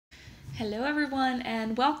Hello everyone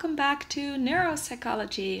and welcome back to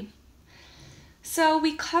Neuropsychology. So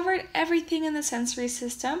we covered everything in the sensory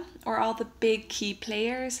system, or all the big key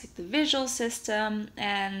players like the visual system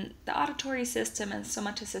and the auditory system and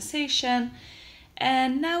somatosensation.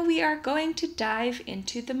 And now we are going to dive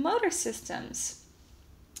into the motor systems.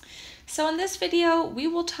 So in this video, we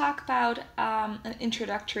will talk about an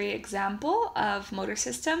introductory example of motor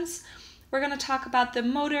systems. We're going to talk about the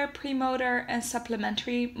motor, premotor, and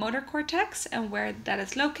supplementary motor cortex and where that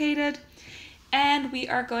is located. And we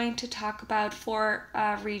are going to talk about four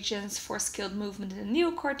regions for skilled movement in the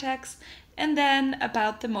neocortex, and then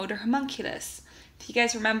about the motor homunculus. If you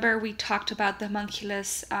guys remember, we talked about the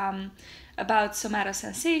homunculus about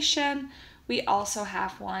somatosensation. We also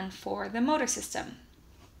have one for the motor system.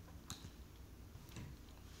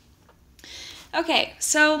 Okay,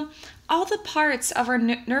 so all the parts of our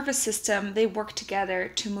nervous system, they work together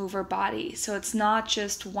to move our body. So it's not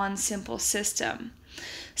just one simple system.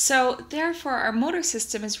 So therefore, our motor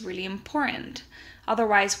system is really important.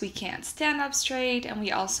 Otherwise, we can't stand up straight, and we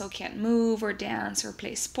also can't move or dance or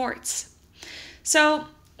play sports. So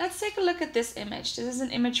let's take a look at this image. This is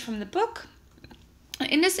an image from the book.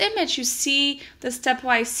 In this image, you see the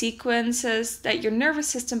stepwise sequences that your nervous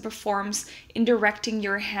system performs in directing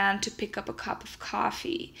your hand to pick up a cup of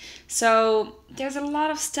coffee. So there's a lot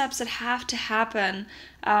of steps that have to happen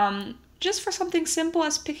just for something simple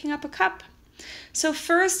as picking up a cup. So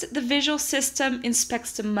first, the visual system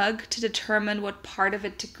inspects the mug to determine what part of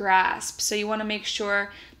it to grasp. So you want to make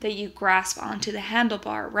sure that you grasp onto the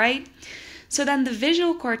handlebar, right? So then the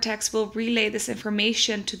visual cortex will relay this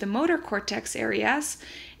information to the motor cortex areas,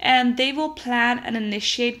 and they will plan and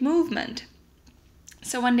initiate movement.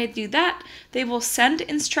 So when they do that, they will send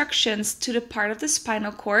instructions to the part of the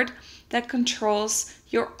spinal cord that controls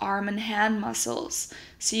your arm and hand muscles.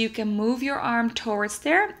 So you can move your arm towards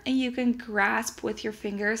there, and you can grasp with your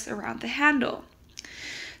fingers around the handle.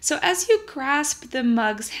 So as you grasp the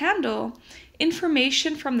mug's handle,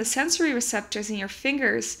 information from the sensory receptors in your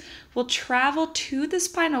fingers will travel to the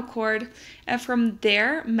spinal cord, and from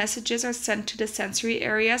there, messages are sent to the sensory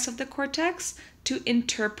areas of the cortex to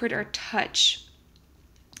interpret or touch.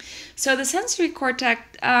 So the sensory cortex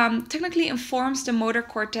technically informs the motor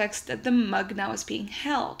cortex that the mug now is being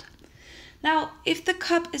held. Now, if the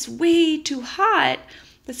cup is way too hot,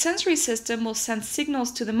 the sensory system will send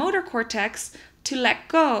signals to the motor cortex to let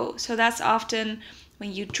go. So that's often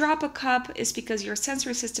when you drop a cup, is because your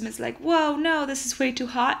sensory system is like, whoa, no, this is way too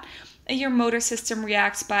hot. And your motor system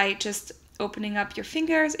reacts by just opening up your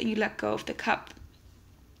fingers and you let go of the cup.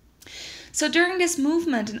 So during this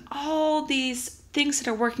movement and all these things that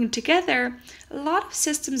are working together, a lot of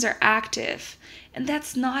systems are active. And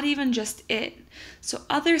that's not even just it. So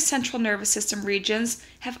other central nervous system regions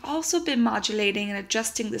have also been modulating and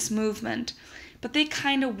adjusting this movement, but they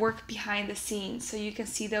kind of work behind the scenes. So you can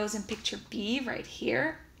see those in picture B right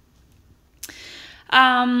here.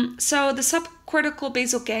 So the subcortical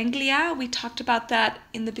basal ganglia, we talked about that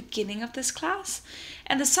in the beginning of this class.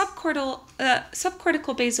 And the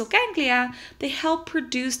subcortical basal ganglia, they help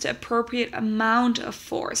produce the appropriate amount of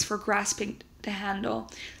force for grasping the handle.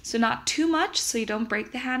 So not too much so you don't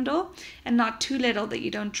break the handle, and not too little that you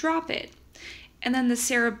don't drop it. And then the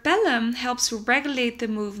cerebellum helps regulate the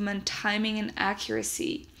movement, timing, and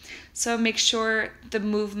accuracy. So make sure the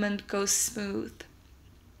movement goes smooth.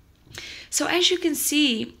 So as you can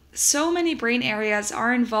see, so many brain areas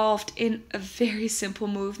are involved in a very simple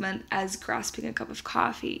movement as grasping a cup of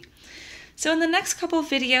coffee. So in the next couple of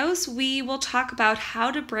videos, we will talk about how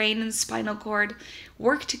the brain and spinal cord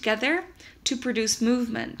work together to produce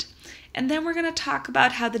movement. And then we're going to talk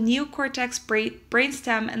about how the neocortex,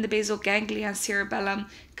 brainstem, and the basal ganglia and cerebellum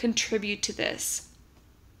contribute to this.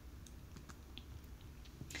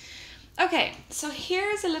 Okay, so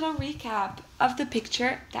here's a little recap of the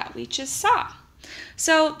picture that we just saw.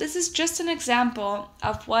 So this is just an example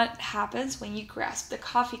of what happens when you grasp the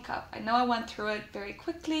coffee cup. I know I went through it very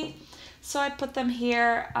quickly, so I put them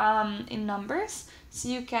here in numbers so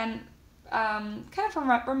you can kind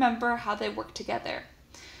of remember how they work together.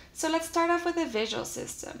 So let's start off with the visual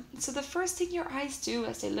system. So the first thing your eyes do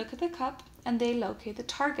is they look at the cup and they locate the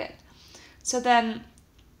target. So then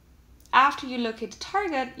after you locate the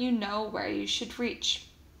target, you know where you should reach.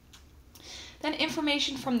 Then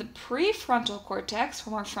information from the prefrontal cortex,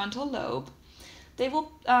 from our frontal lobe, they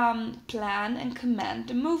will plan and command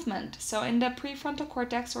the movement. So in the prefrontal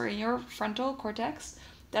cortex, or in your frontal cortex,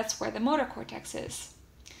 that's where the motor cortex is.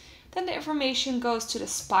 Then the information goes to the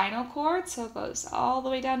spinal cord, so it goes all the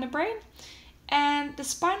way down the brain. And the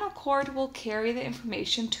spinal cord will carry the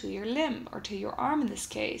information to your limb, or to your arm in this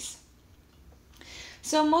case.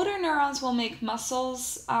 So motor neurons will make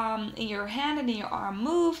muscles in your hand and in your arm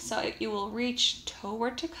move, so you will reach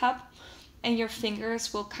toward the cup and your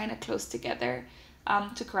fingers will kind of close together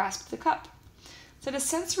to grasp the cup. So the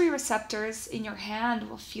sensory receptors in your hand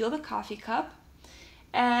will feel the coffee cup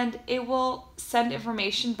and it will send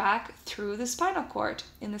information back through the spinal cord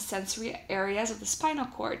in the sensory areas of the spinal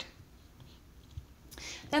cord.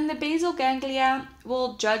 Then the basal ganglia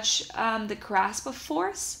will judge the grasp of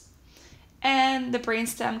force, and the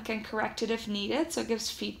brainstem can correct it if needed, so it gives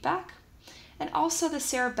feedback. And also the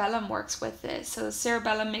cerebellum works with this, so the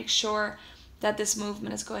cerebellum makes sure that this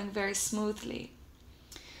movement is going very smoothly.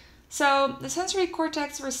 So the sensory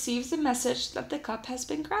cortex receives the message that the cup has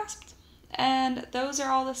been grasped. And those are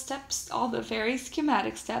all the steps, all the very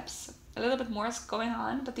schematic steps. A little bit more is going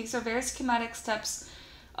on, but these are very schematic steps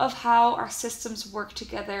of how our systems work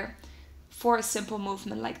together for a simple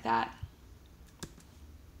movement like that.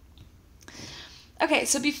 Okay,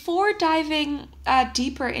 so before diving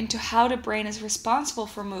deeper into how the brain is responsible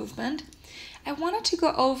for movement, I wanted to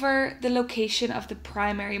go over the location of the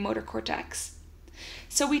primary motor cortex.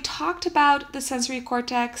 So we talked about the sensory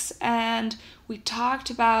cortex and we talked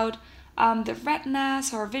about the retina,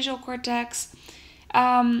 so our visual cortex.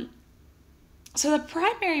 So the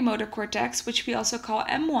primary motor cortex, which we also call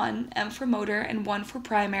M1, M for motor and 1 for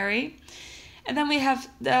primary. And then we have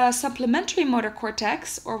the supplementary motor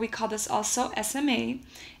cortex, or we call this also SMA.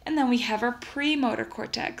 And then we have our premotor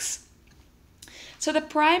cortex. So the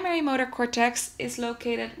primary motor cortex is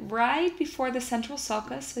located right before the central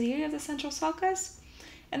sulcus. So here you have the central sulcus.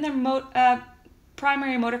 And the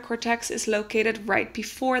primary motor cortex is located right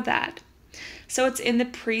before that. So it's in the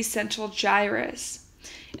precentral gyrus.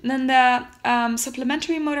 And then the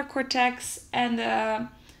supplementary motor cortex and the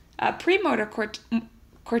premotor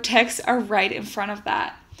cortex are right in front of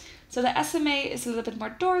that. So the SMA is a little bit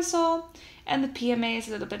more dorsal and the PMA is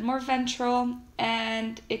a little bit more ventral,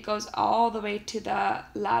 and it goes all the way to the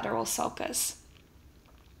lateral sulcus.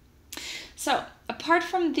 So apart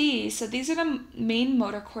from these, so these are the main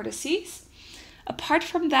motor cortices. Apart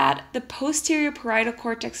from that, the posterior parietal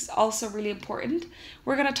cortex is also really important.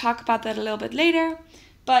 We're going to talk about that a little bit later,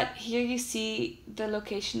 but here you see the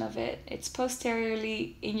location of it. It's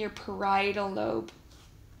posteriorly in your parietal lobe.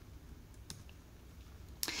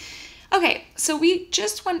 Okay, so we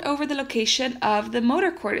just went over the location of the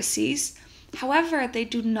motor cortices. However, they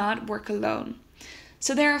do not work alone.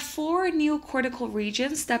 So there are 4 neocortical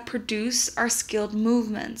regions that produce our skilled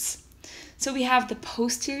movements. So we have the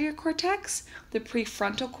posterior cortex, the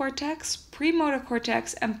prefrontal cortex, premotor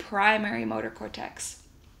cortex, and primary motor cortex.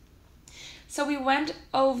 So we went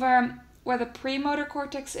over where the premotor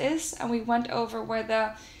cortex is, and we went over where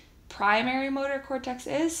the primary motor cortex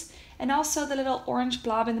is, and also the little orange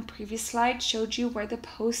blob in the previous slide showed you where the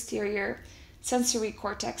posterior sensory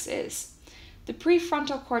cortex is. The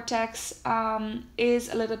prefrontal cortex is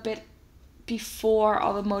a little bit before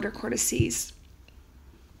all the motor cortices.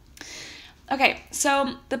 Okay,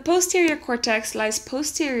 so the posterior cortex lies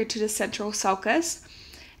posterior to the central sulcus,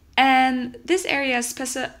 and this area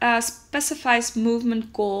specifies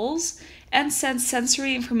movement goals and sends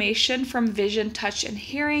sensory information from vision, touch, and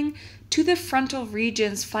hearing to the frontal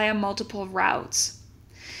regions via multiple routes.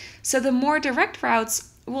 So the more direct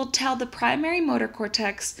routes will tell the primary motor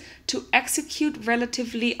cortex to execute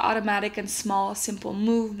relatively automatic and small, simple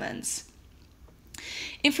movements.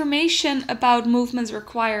 Information about movements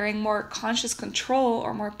requiring more conscious control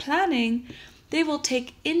or more planning, they will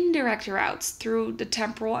take indirect routes through the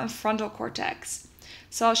temporal and frontal cortex.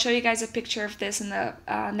 So I'll show you guys a picture of this in the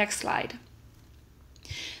next slide.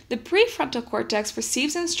 The prefrontal cortex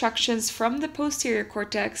receives instructions from the posterior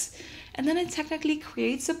cortex, and then it technically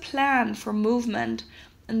creates a plan for movement,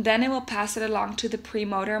 and then it will pass it along to the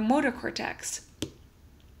premotor motor cortex.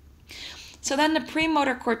 So then the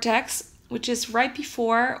premotor cortex, which is right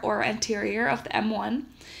before or anterior of the M1,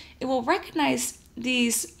 it will recognize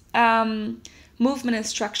these movement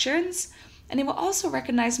instructions, and it will also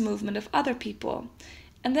recognize movement of other people.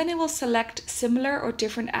 And then it will select similar or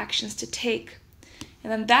different actions to take.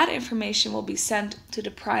 And then that information will be sent to the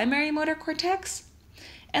primary motor cortex,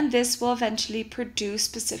 and this will eventually produce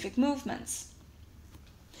specific movements.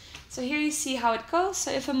 So here you see how it goes.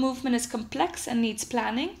 So if a movement is complex and needs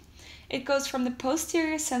planning, it goes from the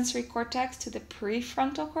posterior sensory cortex to the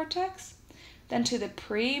prefrontal cortex, then to the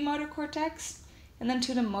premotor cortex, and then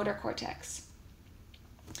to the motor cortex.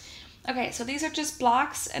 Okay, so these are just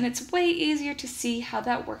blocks, and it's way easier to see how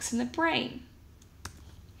that works in the brain.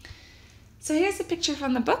 So here's a picture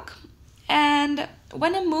from the book, and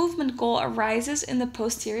when a movement goal arises in the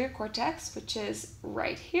posterior cortex, which is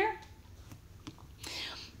right here,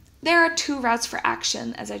 there are two routes for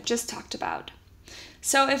action, as I just talked about.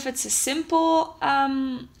 So if it's a simple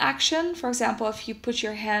action, for example, if you put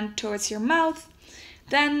your hand towards your mouth,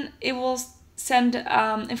 then it will send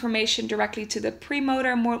information directly to the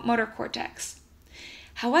premotor motor cortex.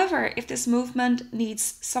 However, if this movement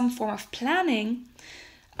needs some form of planning,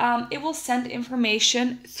 it will send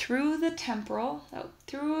information through the temporal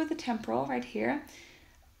right here,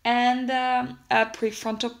 and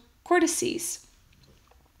prefrontal cortices.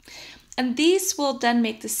 And these will then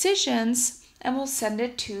make decisions and will send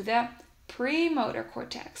it to the premotor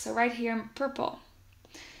cortex, so right here in purple.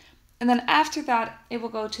 And then after that, it will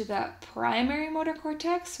go to the primary motor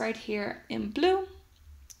cortex, right here in blue.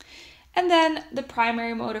 And then the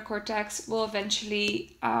primary motor cortex will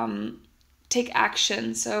eventually take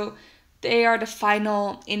action. So they are the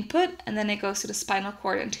final input, and then it goes to the spinal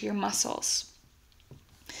cord and to your muscles.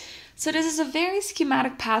 So this is a very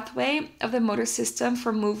schematic pathway of the motor system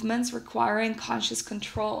for movements requiring conscious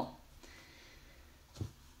control.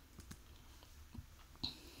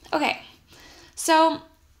 Okay, so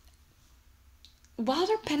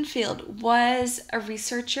Walter Penfield was a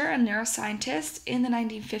researcher and neuroscientist in the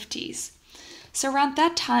 1950s. So around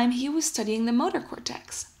that time, he was studying the motor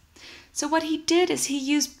cortex. So what he did is he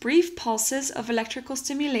used brief pulses of electrical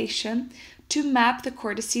stimulation to map the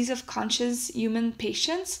cortices of conscious human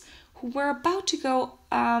patients who were about to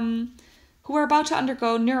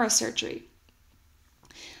undergo neurosurgery.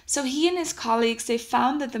 So he and his colleagues, they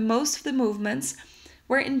found that most of the movements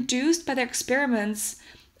were induced by their experiments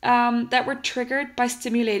that were triggered by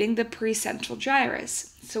stimulating the precentral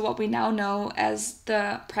gyrus, so what we now know as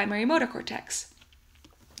the primary motor cortex.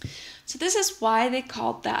 So this is why they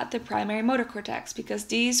called that the primary motor cortex, because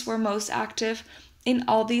these were most active in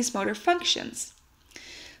all these motor functions.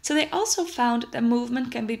 So they also found that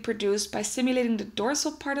movement can be produced by stimulating the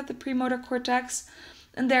dorsal part of the premotor cortex,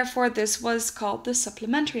 and therefore this was called the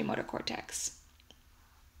supplementary motor cortex.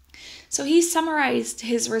 So he summarized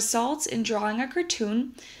his results in drawing a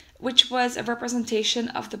cartoon, which was a representation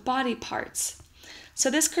of the body parts. So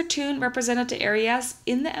this cartoon represented the areas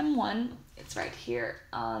in the M1. It's right here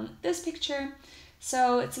on this picture.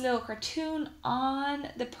 So it's a little cartoon on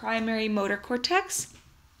the primary motor cortex.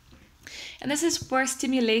 And this is where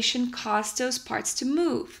stimulation caused those parts to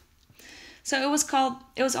move. So it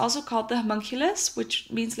was also called the homunculus, which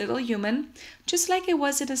means little human, just like it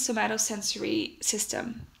was in the somatosensory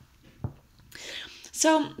system.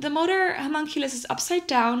 So the motor homunculus is upside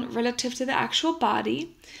down relative to the actual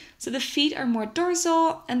body. So the feet are more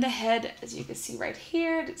dorsal, and the head, as you can see right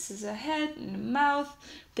here, this is a head and a mouth.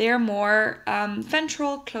 They are more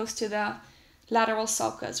ventral, close to the lateral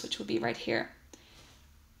sulcus, which will be right here.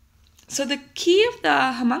 So the key of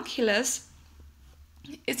the homunculus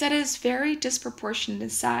is that it is very disproportionate in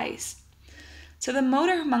size. So the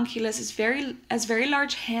motor homunculus has very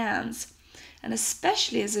large hands, and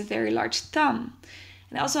especially has a very large thumb.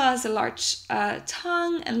 And it also has a large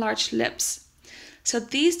tongue and large lips. So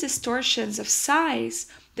these distortions of size,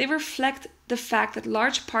 they reflect the fact that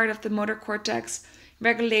large part of the motor cortex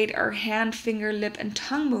regulate our hand, finger, lip, and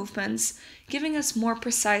tongue movements, giving us more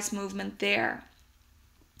precise movement there.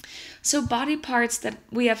 So body parts that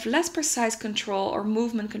we have less precise control or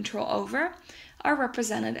movement control over are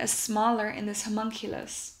represented as smaller in this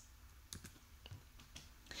homunculus.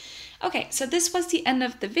 Okay, so this was the end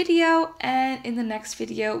of the video, and in the next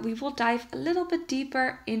video we will dive a little bit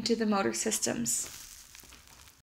deeper into the motor systems.